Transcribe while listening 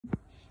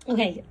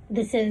Okay,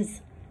 this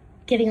is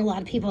giving a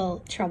lot of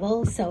people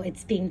trouble, so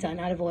it's being done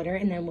out of order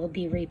and then will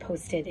be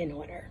reposted in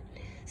order.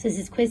 So this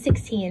is quiz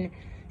 16,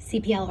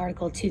 CPL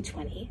article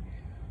 220.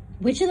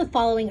 Which of the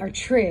following are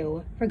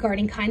true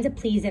regarding kinds of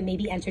pleas that may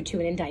be entered to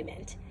an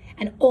indictment?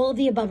 And all of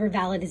the above are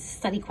valid as a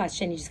study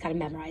question. You just got to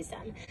memorize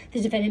them.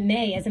 The defendant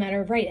may, as a matter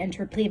of right,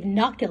 enter a plea of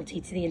not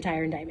guilty to the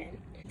entire indictment.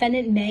 The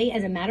defendant may,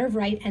 as a matter of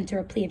right, enter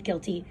a plea of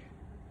guilty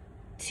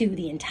to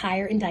the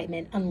entire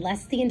indictment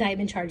unless the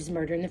indictment charges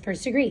murder in the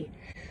first degree.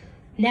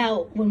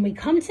 Now, when we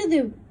come to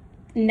the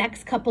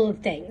next couple of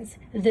things,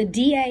 the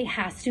DA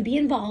has to be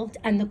involved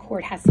and the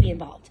court has to be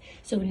involved.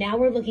 So now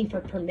we're looking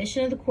for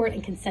permission of the court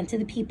and consent of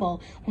the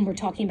people when we're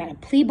talking about a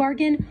plea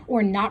bargain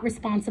or not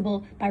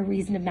responsible by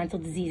reason of mental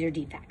disease or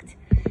defect.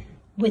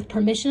 With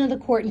permission of the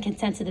court and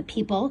consent of the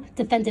people,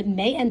 defendant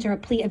may enter a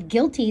plea of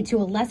guilty to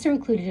a lesser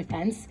included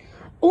offense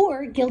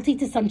or guilty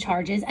to some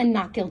charges and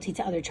not guilty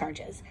to other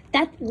charges.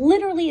 That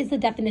literally is the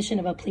definition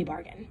of a plea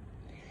bargain.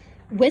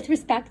 With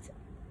respect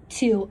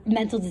to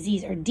mental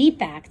disease or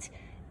defect,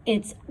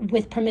 it's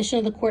with permission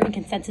of the court and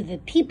consent of the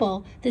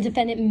people, the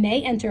defendant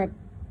may enter a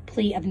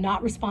plea of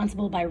not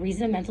responsible by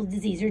reason of mental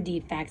disease or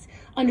defects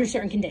under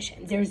certain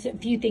conditions. There's a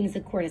few things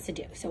the court has to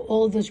do. So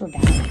all of those were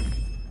valid.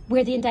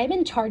 Where the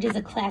indictment charges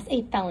a Class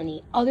A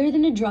felony other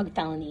than a drug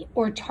felony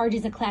or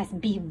charges a Class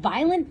B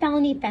violent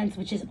felony offense,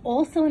 which is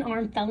also an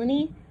armed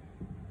felony,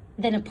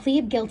 then a plea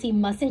of guilty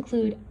must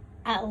include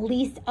at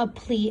least a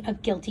plea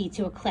of guilty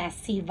to a Class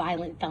C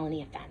violent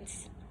felony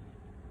offense.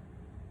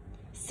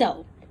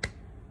 So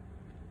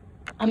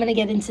I'm going to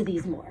get into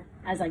these more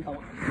as I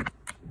go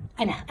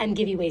on and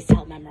give you ways to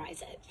help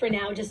memorize it. For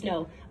now, just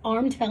know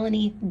armed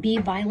felony, B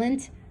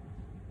violent,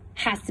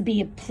 has to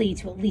be a plea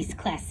to at least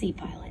Class C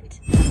violent.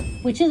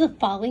 Which of the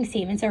following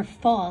statements are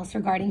false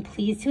regarding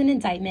pleas to an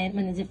indictment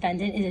when the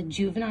defendant is a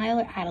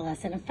juvenile or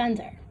adolescent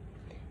offender?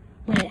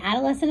 When an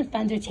adolescent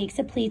offender takes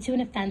a plea to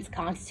an offense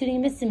constituting a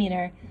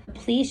misdemeanor, the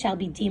plea shall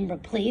be deemed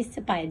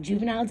replaced by a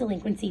juvenile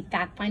delinquency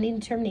fact-finding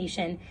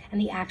determination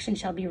and the action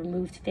shall be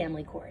removed to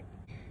family court.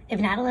 If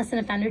an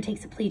adolescent offender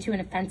takes a plea to an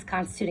offense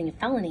constituting a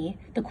felony,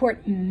 the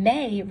court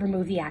may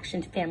remove the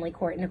action to family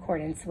court in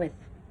accordance with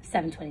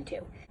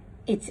 722.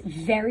 It's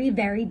very,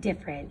 very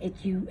different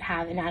if you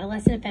have an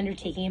adolescent offender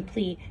taking a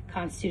plea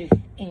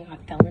constituting a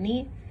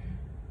felony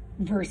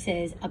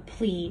versus a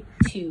plea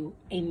to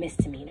a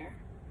misdemeanor.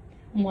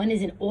 One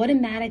is an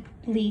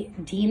automatically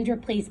deemed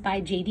replaced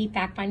by JD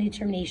fact-finding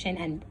determination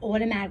and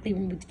automatically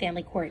removed to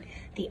family court.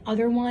 The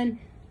other one,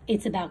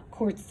 it's about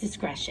court's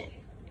discretion.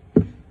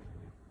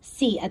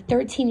 C, a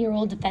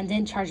 13-year-old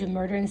defendant charged with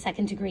murder in the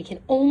second degree can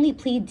only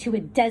plead to a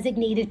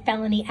designated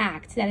felony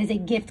act. That is a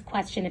gift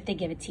question if they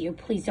give it to you.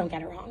 Please don't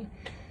get it wrong.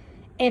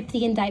 If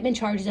the indictment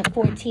charges a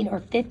 14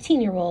 or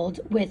 15-year-old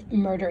with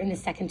murder in the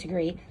second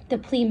degree, the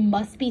plea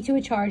must be to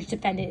a charge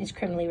defendant is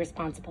criminally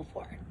responsible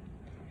for.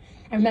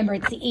 And remember,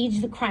 it's the age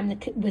of the crime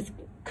that was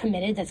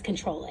committed that's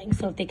controlling.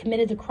 So if they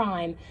committed the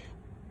crime,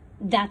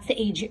 that's the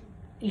age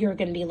you're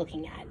going to be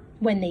looking at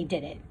when they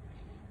did it.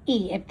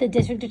 E, if the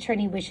district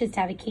attorney wishes to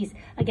have a case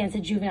against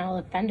a juvenile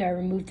offender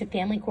removed to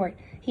family court,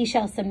 he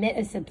shall submit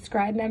a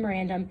subscribed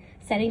memorandum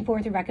setting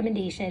forth a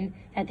recommendation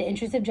that the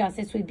interest of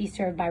justice would be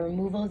served by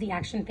removal of the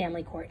action in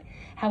family court.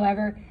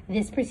 However,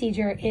 this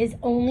procedure is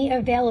only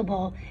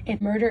available if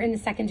murder in the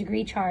second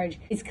degree charge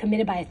is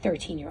committed by a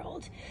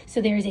 13-year-old.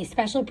 So there is a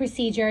special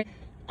procedure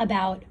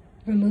about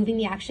removing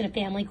the action of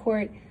family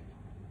court.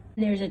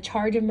 There's a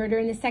charge of murder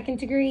in the second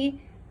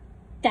degree.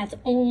 That's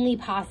only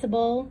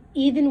possible,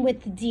 even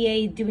with the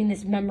DA doing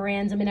this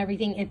memorandum and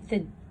everything, if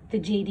the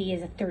JD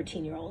is a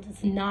 13-year-old.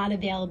 It's not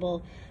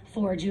available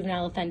for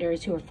juvenile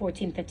offenders who are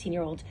 14,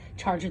 15-year-olds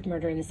charged with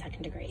murder in the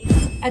second degree.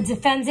 A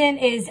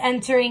defendant is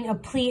entering a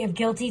plea of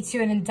guilty to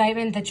an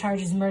indictment that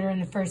charges murder in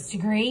the first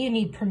degree. You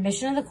need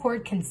permission of the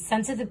court,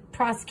 consent of the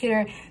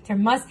prosecutor. There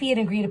must be an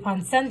agreed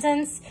upon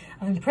sentence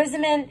of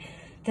imprisonment.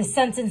 The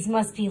sentence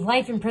must be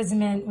life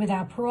imprisonment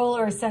without parole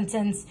or a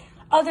sentence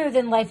other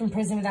than life in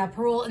prison without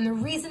parole. And the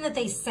reason that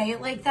they say it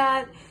like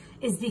that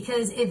is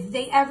because if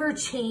they ever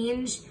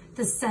change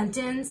the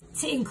sentence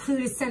to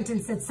include a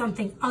sentence that's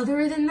something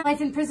other than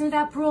life in prison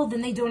without parole,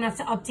 then they don't have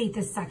to update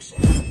this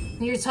section.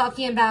 When you're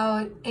talking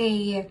about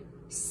a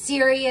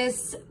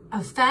serious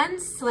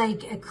offense,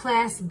 like a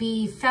Class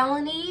B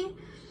felony,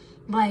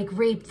 like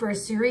rape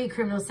first degree,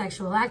 criminal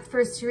sexual act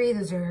first degree,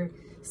 those are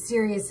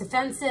serious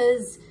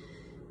offenses.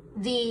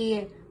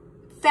 The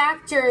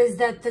factors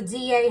that the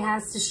DA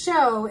has to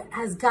show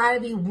has got to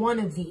be one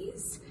of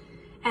these.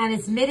 And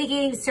it's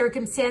mitigating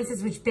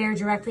circumstances which bear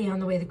directly on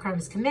the way the crime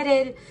was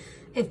committed.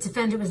 If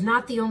defendant was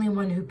not the only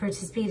one who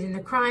participated in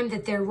the crime,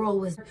 that their role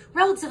was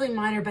relatively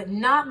minor, but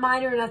not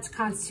minor enough to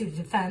constitute a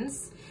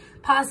defense.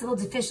 Possible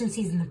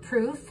deficiencies in the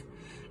proof.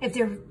 If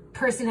the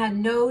person had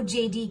no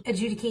JD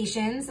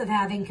adjudications of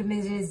having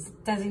committed his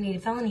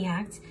designated felony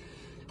act,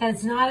 that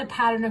it's not a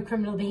pattern of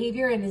criminal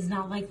behavior and is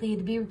not likely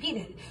to be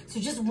repeated. So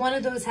just one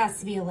of those has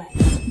to be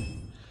alleged.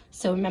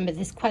 So remember,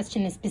 this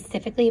question is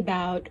specifically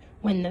about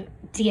when the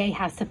DA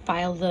has to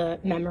file the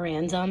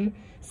memorandum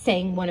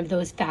saying one of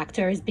those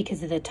factors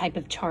because of the type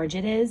of charge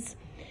it is.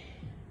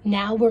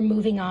 Now we're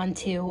moving on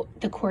to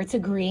the court's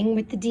agreeing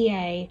with the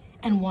DA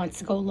and wants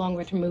to go along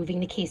with removing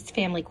the case to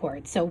family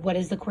court. So what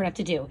does the court have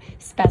to do?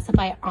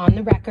 Specify on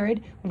the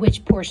record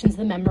which portions of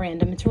the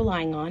memorandum it's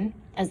relying on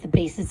as the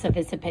basis of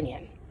its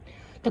opinion.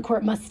 The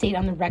court must state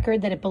on the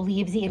record that it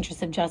believes the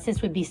interest of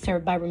justice would be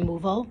served by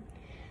removal.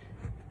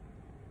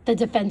 The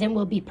defendant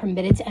will be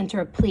permitted to enter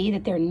a plea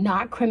that they're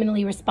not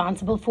criminally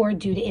responsible for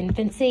due to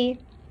infancy.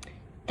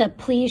 The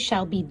plea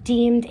shall be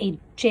deemed a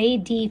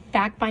JD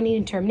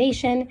fact-finding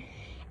determination,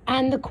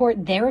 and the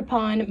court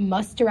thereupon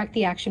must direct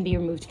the action be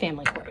removed to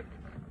family court.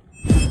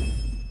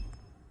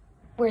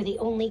 Where the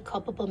only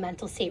culpable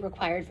mental state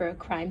required for a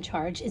crime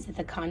charge is that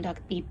the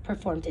conduct be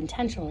performed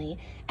intentionally,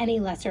 any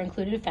lesser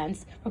included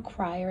offense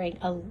requiring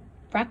a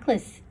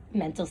reckless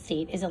mental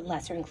state is a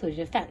lesser included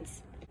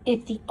offense.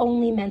 If the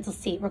only mental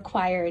state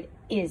required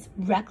is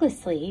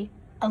recklessly,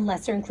 a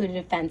lesser included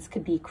offense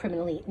could be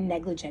criminally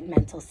negligent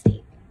mental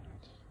state.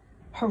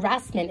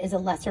 Harassment is a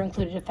lesser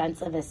included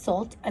offense of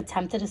assault,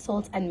 attempted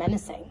assault, and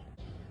menacing.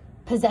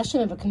 Possession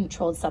of a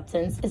controlled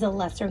substance is a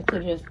lesser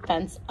included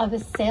offense of a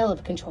sale of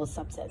a controlled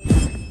substance.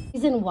 The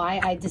reason why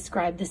I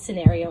described the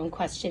scenario in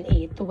question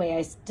 8 the way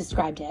I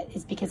described it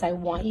is because I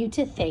want you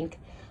to think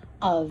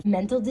of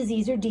mental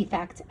disease or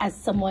defect as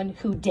someone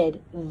who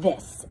did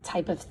this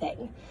type of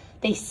thing.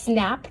 They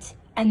snapped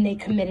and they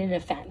committed an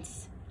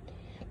offense,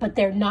 but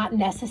they're not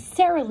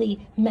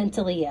necessarily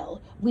mentally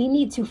ill. We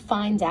need to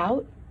find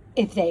out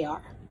if they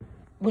are.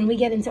 When we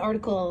get into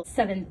Article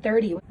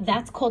 730,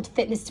 that's called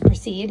fitness to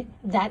proceed.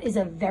 That is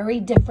a very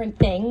different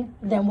thing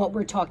than what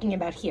we're talking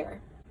about here.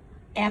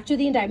 After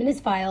the indictment is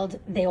filed,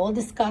 they all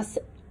discuss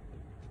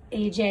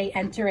AJ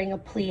entering a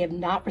plea of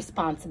not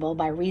responsible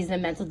by reason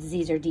of mental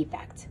disease or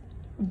defect.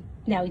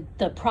 Now,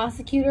 the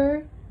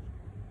prosecutor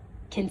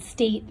can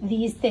state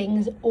these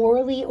things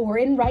orally or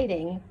in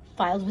writing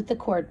filed with the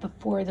court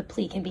before the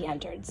plea can be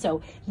entered.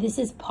 So this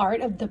is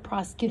part of the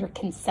prosecutor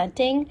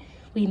consenting.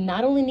 We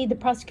not only need the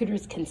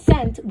prosecutor's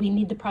consent, we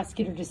need the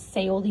prosecutor to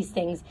say all these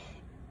things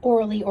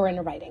orally or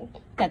in writing,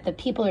 that the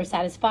people are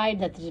satisfied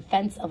that the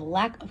defense of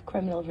lack of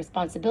criminal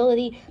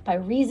responsibility by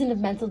reason of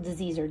mental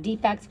disease or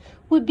defects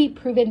would be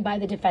proven by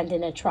the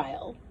defendant at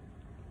trial.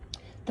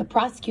 The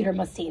prosecutor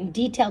must state in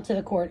detail to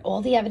the court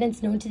all the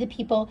evidence known to the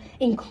people,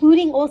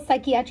 including all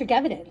psychiatric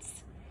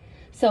evidence.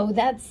 So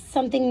that's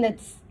something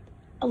that's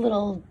a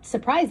little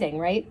surprising,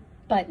 right?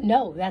 But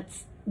no,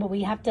 that's what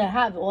we have to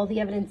have, all the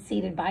evidence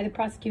stated by the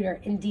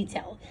prosecutor in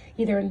detail,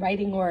 either in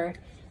writing or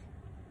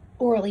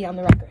orally on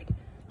the record.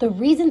 The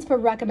reasons for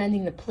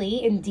recommending the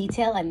plea in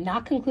detail and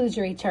not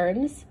conclusory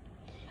terms,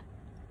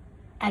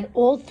 and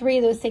all three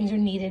of those things are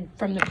needed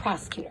from the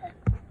prosecutor.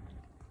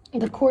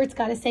 The court's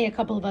got to say a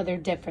couple of other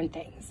different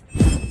things.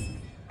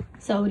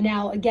 So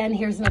now, again,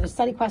 here's another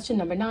study question,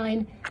 number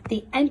 9.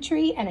 The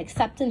entry and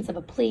acceptance of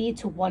a plea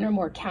to one or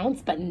more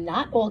counts, but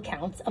not all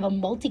counts, of a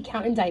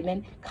multi-count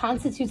indictment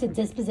constitutes a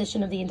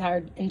disposition of the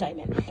entire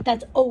indictment.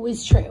 That's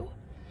always true.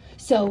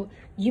 So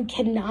you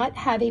cannot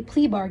have a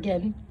plea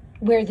bargain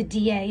where the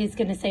DA is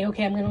going to say,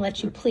 okay, I'm going to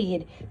let you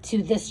plead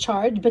to this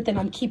charge, but then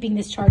I'm keeping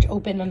this charge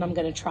open and I'm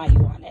going to try you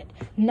on it.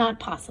 Not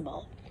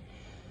possible.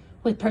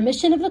 With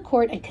permission of the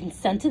court and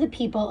consent to the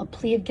people, a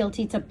plea of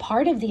guilty to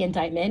part of the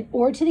indictment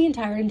or to the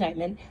entire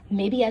indictment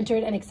may be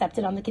entered and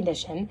accepted on the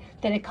condition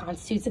that it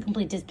constitutes a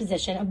complete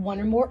disposition of one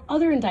or more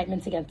other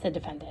indictments against the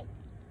defendant.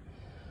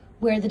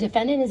 Where the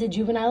defendant is a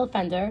juvenile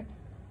offender,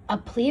 a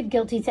plea of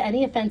guilty to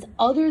any offense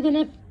other than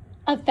an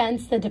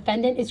offense the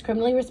defendant is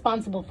criminally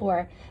responsible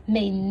for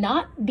may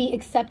not be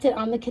accepted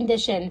on the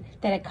condition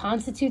that it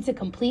constitutes a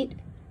complete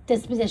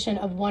disposition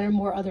of one or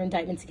more other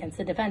indictments against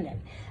the defendant.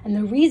 And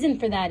the reason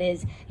for that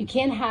is you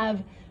can't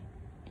have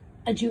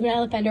a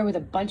juvenile offender with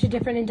a bunch of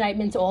different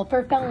indictments, all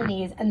for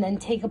felonies, and then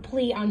take a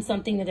plea on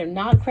something that they're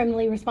not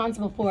criminally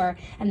responsible for,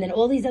 and then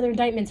all these other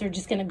indictments are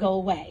just going to go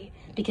away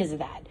because of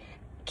that.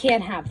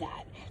 Can't have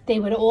that. They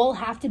would all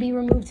have to be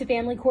removed to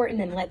family court and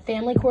then let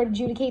family court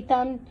adjudicate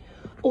them,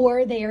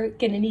 or they're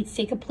going to need to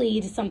take a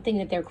plea to something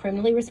that they're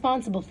criminally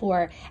responsible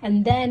for,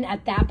 and then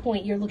at that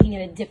point you're looking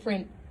at a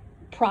different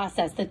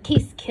process. The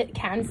case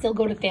can still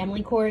go to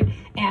family court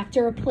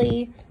after a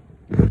plea,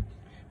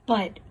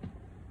 but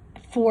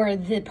for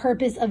the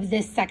purpose of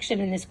this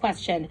section in this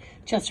question,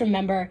 just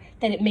remember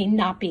that it may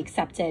not be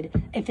accepted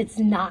if it's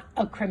not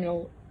a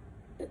plea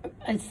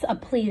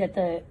that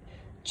the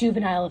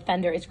juvenile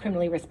offender is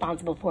criminally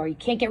responsible for. You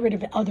can't get rid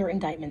of other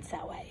indictments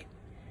that way.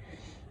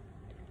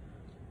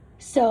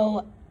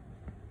 So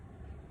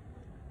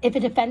if a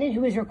defendant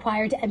who is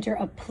required to enter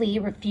a plea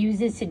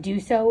refuses to do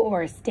so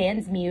or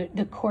stands mute,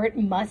 the court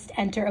must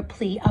enter a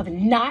plea of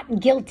not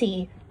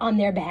guilty on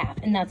their behalf.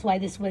 And that's why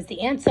this was the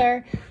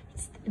answer.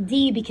 It's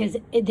D, because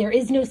there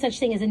is no such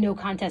thing as a no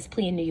contest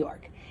plea in New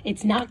York.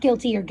 It's not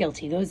guilty or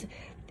guilty. Those,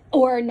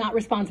 or not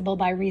responsible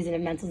by reason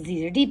of mental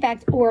disease or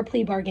defect, or a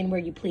plea bargain where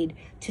you plead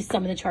to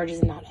some of the charges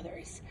and not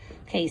others.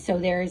 Okay, so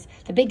there's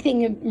the big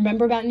thing to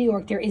remember about New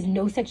York. There is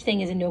no such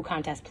thing as a no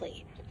contest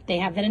plea. They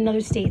have that in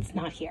other states,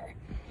 not here.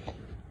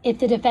 If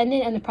the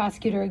defendant and the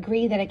prosecutor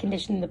agree that a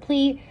condition of the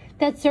plea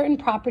that certain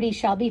property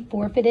shall be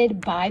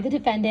forfeited by the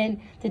defendant,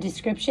 the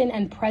description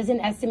and present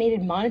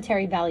estimated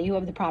monetary value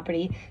of the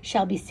property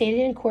shall be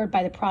stated in court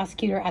by the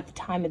prosecutor at the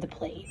time of the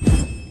plea.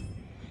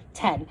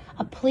 10.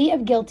 A plea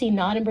of guilty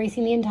not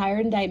embracing the entire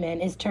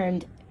indictment is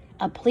termed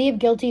a plea of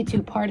guilty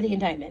to part of the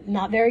indictment.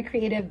 Not very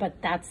creative,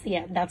 but that's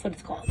what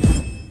it's called.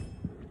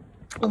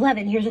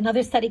 11. Here's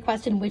another study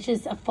question, which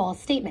is a false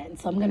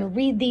statement. So I'm going to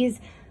read these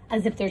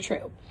as if they're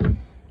true.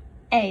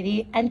 A,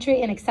 the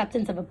entry and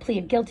acceptance of a plea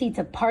of guilty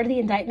to part of the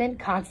indictment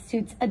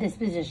constitutes a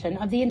disposition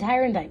of the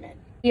entire indictment.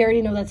 We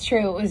already know that's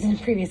true. It was in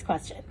the previous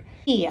question.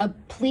 B, a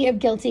plea of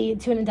guilty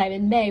to an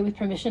indictment may, with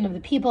permission of the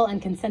people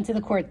and consent of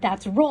the court.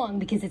 That's wrong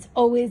because it's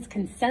always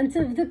consent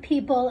of the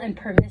people and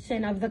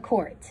permission of the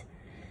court.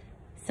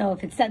 So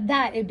if it said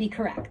that, it'd be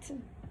correct.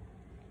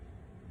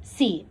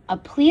 C, a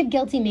plea of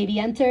guilty may be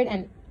entered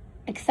and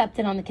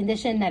accepted on the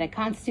condition that it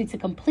constitutes a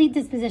complete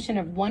disposition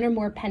of one or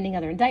more pending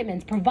other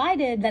indictments,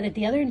 provided that if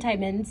the other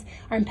indictments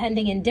are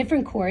pending in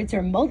different courts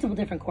or multiple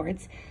different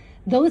courts,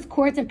 those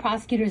courts and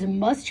prosecutors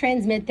must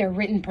transmit their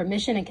written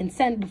permission and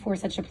consent before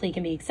such a plea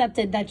can be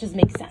accepted. That just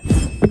makes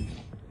sense.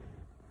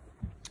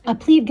 A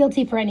plea of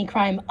guilty for any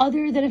crime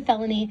other than a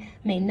felony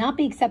may not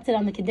be accepted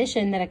on the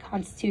condition that it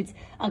constitutes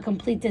a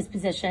complete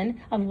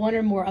disposition of one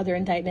or more other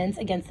indictments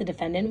against the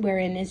defendant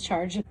wherein is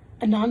charged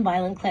a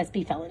nonviolent Class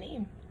B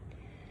felony.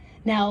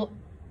 Now,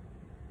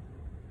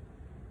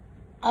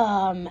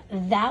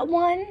 that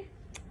one,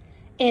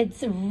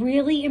 it's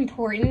really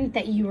important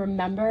that you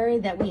remember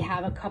that we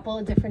have a couple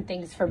of different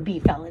things for B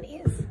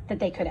felonies that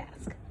they could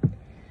ask.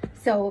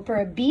 So for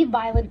a B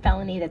violent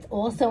felony, that's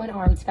also an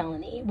arms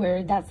felony,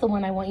 where that's the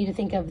one I want you to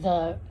think of,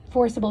 the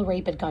forcible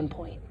rape at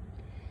gunpoint.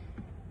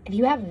 If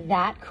you have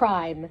that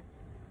crime,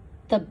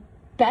 the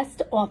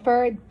best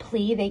offered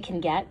plea they can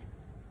get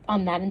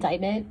on that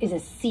indictment is a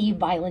C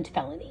violent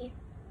felony.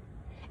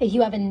 If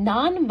you have a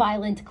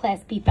non-violent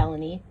Class B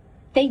felony,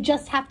 they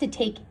just have to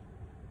take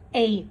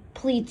a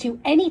plea to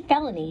any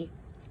felony,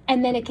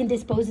 and then it can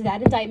dispose of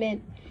that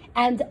indictment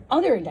and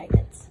other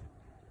indictments.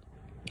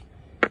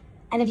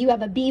 And if you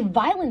have a B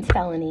violent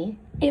felony,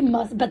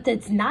 but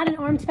it's not an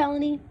armed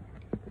felony,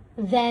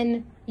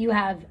 then you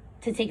have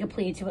to take a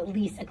plea to at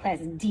least a Class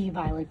D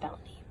violent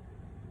felony.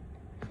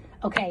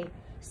 Okay,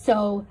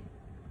 so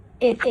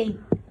if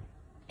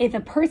a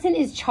person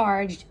is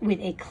charged with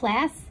a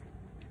Class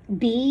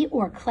B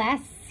or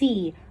Class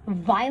C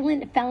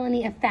violent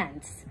felony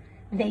offense,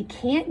 they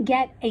can't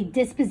get a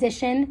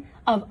disposition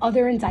of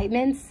other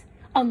indictments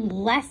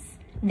unless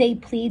they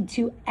plead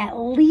to at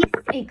least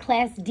a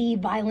Class D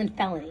violent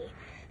felony.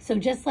 So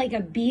just like a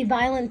B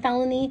violent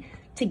felony,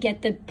 to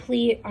get the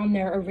plea on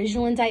their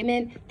original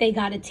indictment, they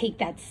got to take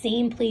that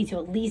same plea to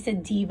at least a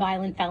D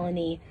violent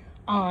felony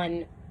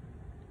on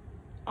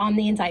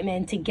the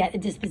indictment to get a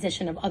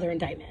disposition of other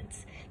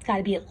indictments. It's got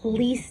to be at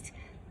least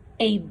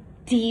a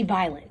D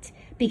violent,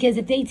 because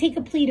if they take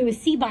a plea to a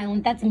C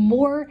violent, that's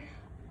more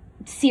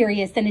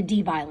serious than a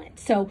D violent.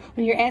 So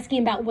when you're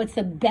asking about what's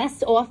the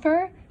best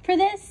offer for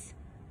this,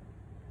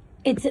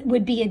 it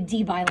would be a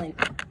D violent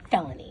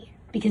felony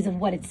because of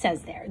what it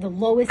says there. The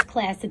lowest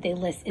class that they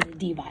list is a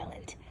D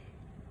violent.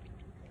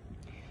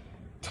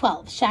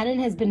 12. Shannon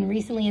has been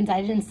recently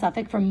indicted in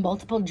Suffolk for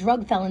multiple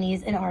drug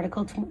felonies in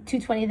Article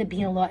 220 of the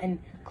Penal Law,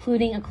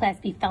 including a Class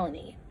B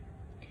felony.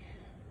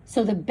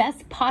 So the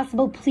best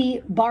possible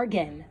plea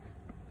bargain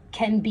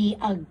can be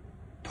a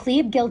plea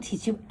of guilty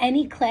to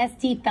any Class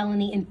D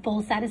felony in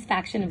full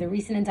satisfaction of the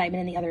recent indictment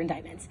and the other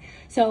indictments.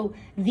 So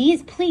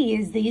these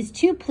pleas, these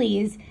two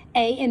pleas,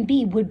 A and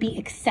B, would be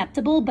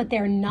acceptable, but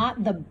they're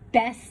not the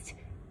best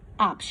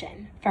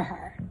option for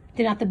her.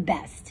 They're not the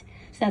best.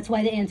 So that's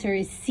why the answer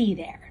is C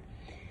there.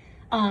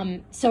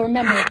 So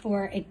remember,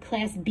 for a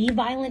Class B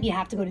violent, you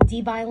have to go to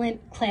D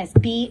violent. Class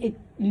B,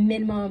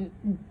 minimum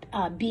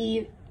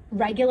B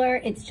regular,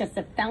 it's just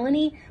a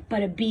felony,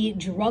 but a B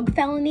drug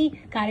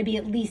felony, got to be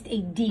at least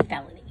a D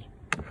felony.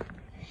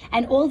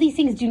 And all these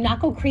things, do not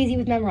go crazy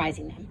with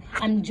memorizing them.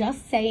 I'm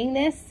just saying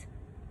this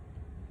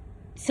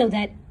so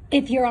that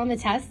if you're on the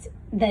test,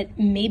 that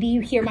maybe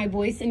you hear my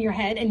voice in your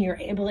head and you're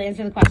able to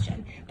answer the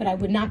question. But I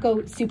would not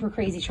go super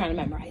crazy trying to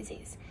memorize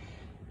these.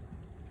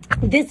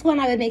 This one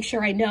I would make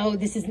sure I know.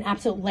 This is an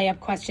absolute layup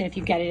question. If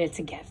you get it, it's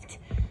a gift.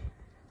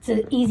 It's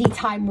an easy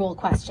time rule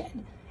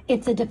question.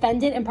 If the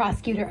defendant and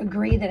prosecutor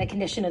agree that a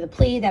condition of the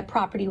plea that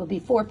property will be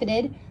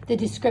forfeited, the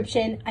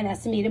description and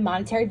estimated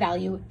monetary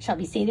value shall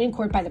be stated in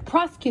court by the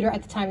prosecutor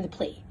at the time of the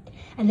plea.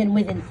 And then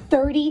within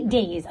 30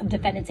 days of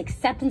defendant's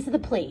acceptance of the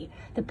plea,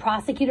 the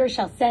prosecutor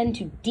shall send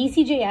to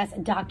DCJS a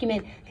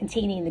document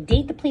containing the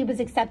date the plea was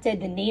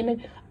accepted, the name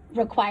and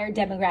required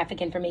demographic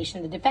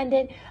information of the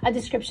defendant, a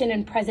description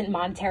and present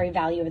monetary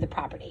value of the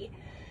property.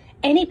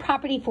 Any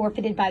property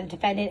forfeited by the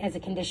defendant as a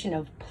condition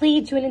of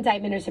plea to an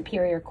indictment or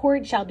superior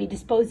court shall be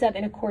disposed of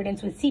in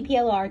accordance with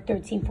CPLR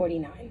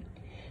 1349.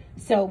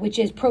 So, which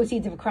is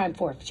proceeds of a crime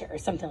forfeiture or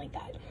something like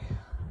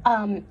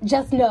that.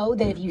 Just know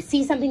that if you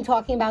see something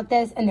talking about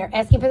this and they're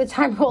asking for the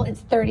time rule,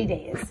 it's 30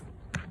 days.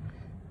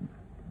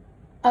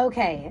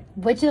 Okay,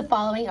 which of the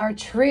following are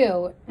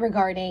true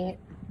regarding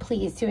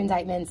pleas to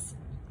indictments?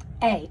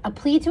 A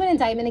plea to an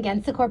indictment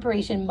against the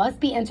corporation must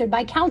be entered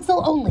by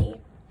counsel only.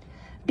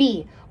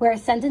 B, where a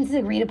sentence is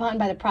agreed upon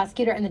by the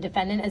prosecutor and the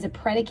defendant as a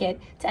predicate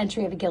to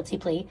entry of a guilty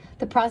plea,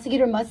 the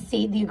prosecutor must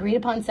state the agreed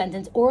upon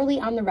sentence orally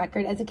on the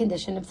record as a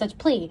condition of such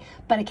plea,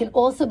 but it can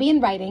also be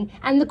in writing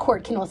and the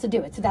court can also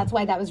do it. So that's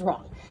why that was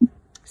wrong.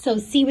 So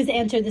C was the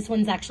answer. This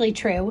one's actually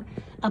true.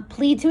 A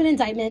plea to an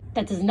indictment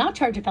that does not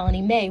charge a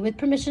felony may, with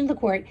permission of the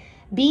court,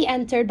 be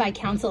entered by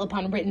counsel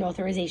upon written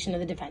authorization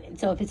of the defendant.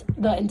 So if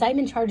the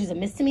indictment charges a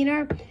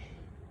misdemeanor,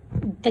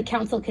 the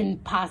counsel can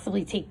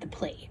possibly take the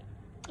plea.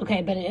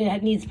 Okay, but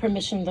it needs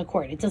permission of the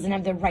court. It doesn't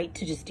have the right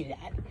to just do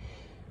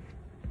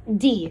that.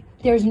 D,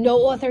 there's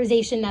no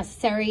authorization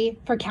necessary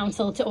for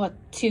counsel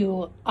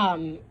to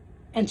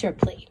enter a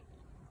plea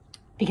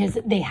because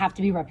they have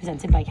to be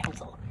represented by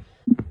counsel.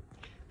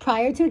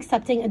 Prior to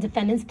accepting a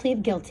defendant's plea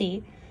of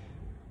guilty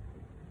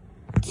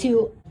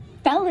to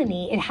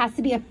felony, it has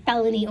to be a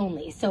felony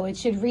only. So it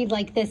should read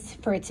like this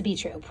for it to be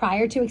true.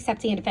 Prior to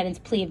accepting a defendant's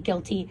plea of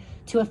guilty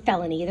to a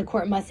felony, the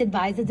court must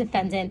advise the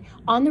defendant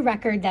on the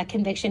record that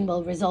conviction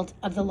will result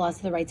of the loss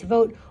of the right to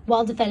vote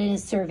while defendant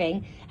is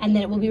serving, and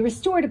then it will be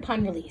restored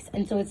upon release.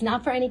 And so it's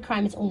not for any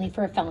crime, it's only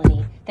for a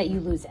felony that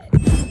you lose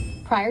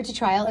it. Prior to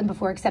trial and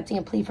before accepting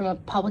a plea from a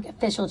public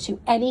official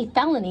to any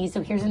felony,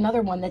 so here's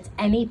another one that's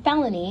any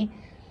felony,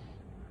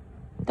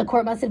 the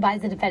court must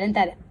advise the defendant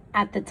that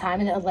at the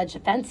time of the alleged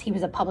offense, he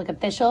was a public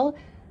official.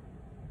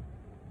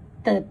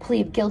 The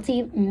plea of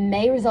guilty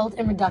may result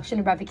in reduction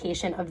or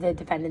revocation of the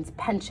defendant's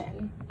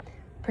pension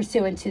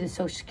pursuant to the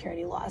Social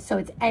Security law. So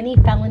it's any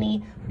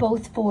felony,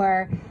 both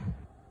for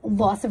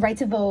loss of right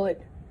to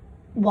vote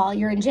while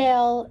you're in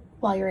jail,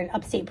 while you're in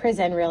upstate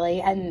prison,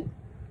 really, and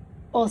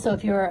also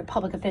if you're a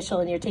public official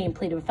and you're taking a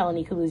plea to a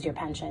felony, you could lose your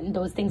pension.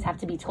 Those things have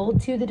to be told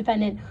to the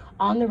defendant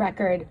on the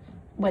record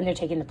when they're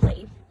taking the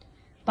plea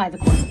by the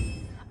court.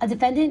 A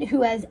defendant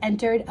who has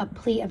entered a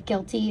plea of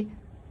guilty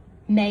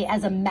may,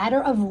 as a matter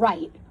of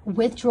right,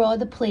 withdraw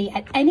the plea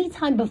at any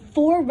time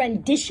before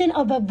rendition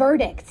of a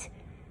verdict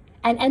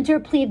and enter a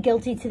plea of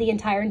guilty to the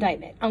entire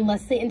indictment,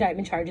 unless the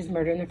indictment charges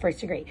murder in the first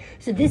degree.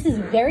 So this is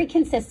very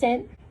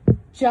consistent.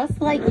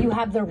 Just like you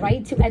have the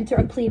right to enter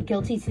a plea of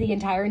guilty to the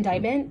entire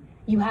indictment,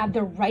 you have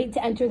the right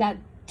to enter that,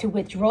 to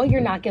withdraw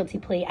your not guilty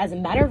plea as a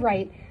matter of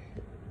right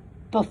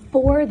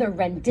before the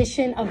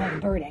rendition of a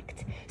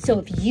verdict. So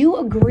if you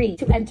agree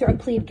to enter a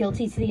plea of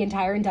guilty to the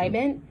entire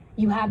indictment,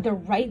 you have the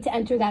right to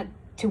enter that,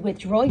 to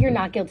withdraw your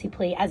not guilty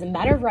plea as a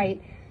matter of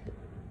right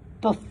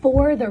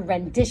before the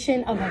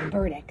rendition of a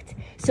verdict.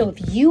 So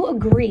if you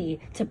agree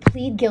to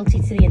plead guilty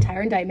to the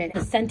entire indictment,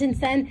 the sentence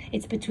then,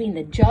 it's between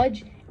the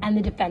judge and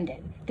the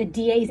defendant. The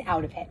DA is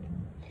out of it.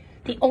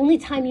 The only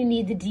time you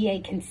need the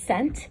DA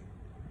consent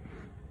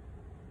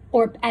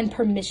and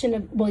permission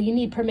of, well, you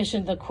need permission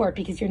of the court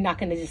because you're not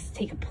going to just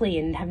take a plea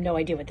and have no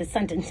idea what the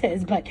sentence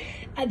is. But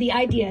the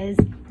idea is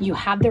you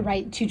have the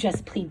right to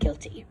just plead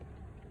guilty.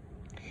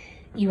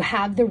 You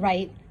have the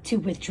right to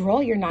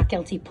withdraw your not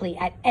guilty plea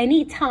at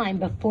any time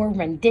before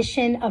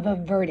rendition of a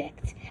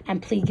verdict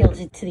and plead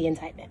guilty to the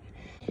indictment.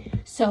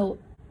 So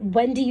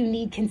when do you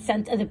need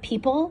consent of the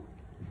people?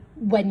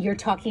 When you're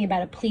talking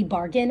about a plea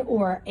bargain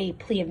or a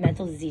plea of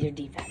mental disease or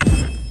defect.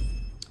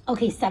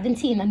 Okay,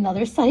 17,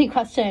 another study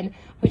question.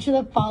 Which of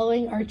the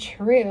following are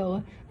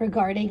true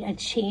regarding a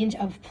change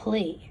of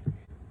plea?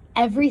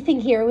 Everything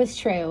here was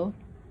true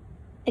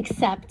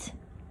except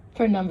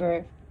for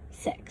number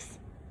 6.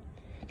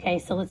 Okay,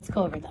 so let's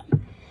go over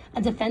them.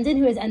 A defendant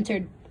who has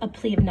entered a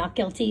plea of not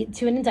guilty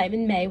to an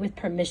indictment may, with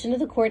permission of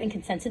the court and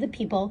consent of the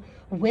people,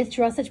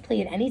 withdraw such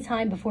plea at any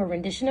time before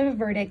rendition of a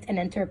verdict and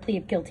enter a plea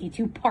of guilty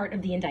to part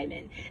of the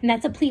indictment. And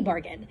that's a plea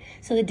bargain.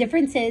 So the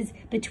difference is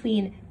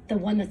between the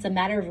one that's a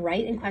matter of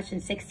right in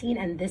question 16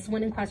 and this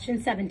one in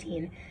question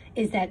 17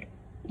 is that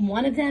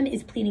one of them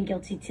is pleading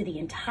guilty to the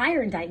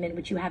entire indictment,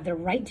 which you have the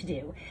right to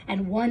do,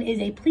 and one is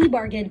a plea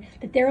bargain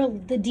that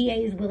the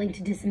DA is willing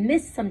to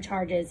dismiss some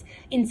charges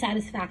in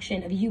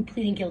satisfaction of you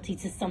pleading guilty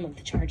to some of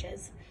the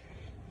charges.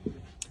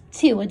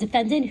 2, a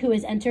defendant who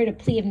has entered a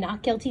plea of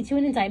not guilty to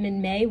an indictment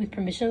may, with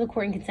permission of the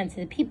court and consent to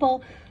the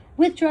people,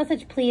 withdraw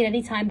such plea at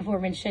any time before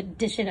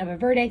rendition of a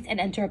verdict and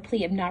enter a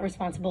plea of not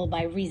responsible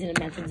by reason of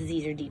mental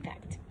disease or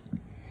defect.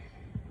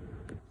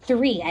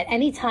 3, at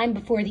any time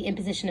before the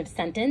imposition of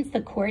sentence,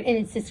 the court in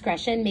its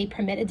discretion may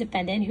permit a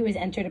defendant who has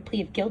entered a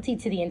plea of guilty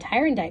to the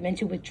entire indictment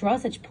to withdraw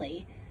such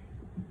plea.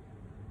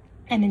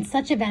 And in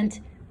such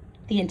event,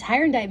 the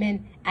entire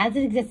indictment, as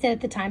it existed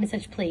at the time of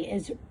such plea,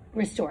 is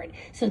restored.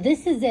 So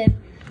this is if,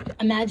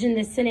 imagine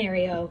this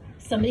scenario,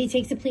 somebody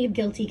takes a plea of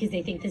guilty because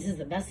they think this is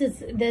the best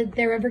that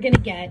they're ever going to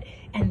get,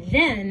 and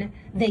then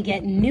they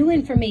get new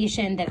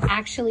information that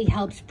actually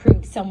helps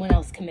prove someone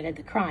else committed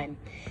the crime.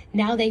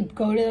 Now they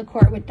go to the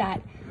court with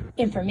that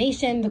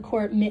information. The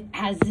court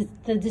has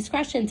the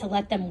discretion to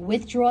let them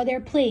withdraw their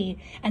plea,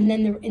 and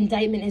then the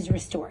indictment is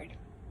restored.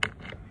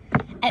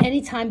 At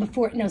any time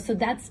before, no, so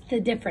that's the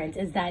difference,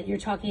 is that you're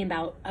talking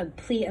about a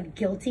plea of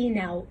guilty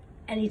now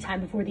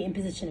anytime before the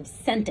imposition of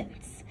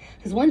sentence.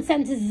 Because once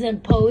sentence is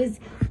imposed,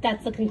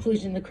 that's the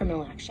conclusion of the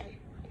criminal action.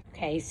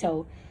 Okay,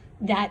 so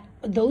that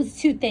those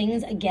two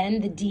things,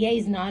 again, the DA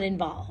is not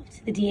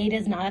involved. The DA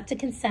does not have to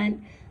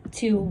consent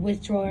to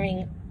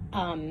withdrawing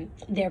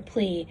their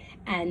plea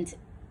and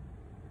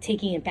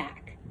taking it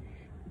back.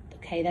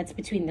 Okay, that's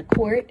between the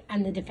court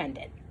and the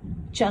defendant,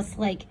 just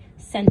like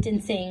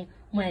sentencing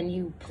when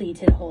you plead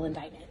to the whole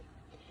indictment.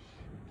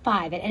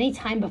 5, at any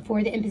time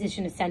before the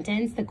imposition of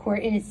sentence, the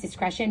court in its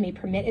discretion may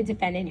permit a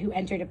defendant who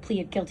entered a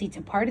plea of guilty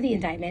to part of the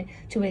indictment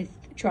to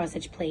withdraw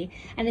such plea,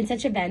 and in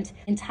such event,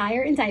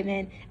 entire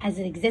indictment as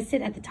it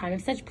existed at the time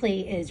of such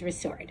plea is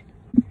restored.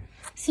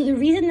 So the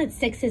reason that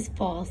 6 is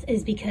false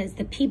is because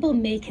the people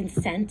may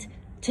consent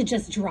to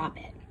just drop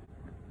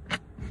it.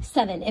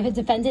 7, if a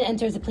defendant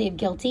enters a plea of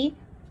guilty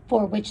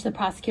for which the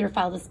prosecutor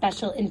filed a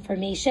special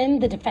information,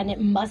 the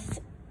defendant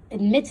must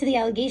admit to the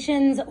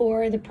allegations,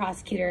 or the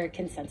prosecutor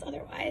consents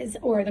otherwise,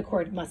 or the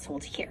court must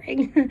hold a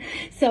hearing.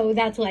 So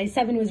that's why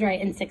 7 was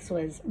right and 6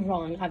 was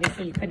wrong.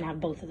 Obviously, you couldn't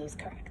have both of those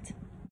correct.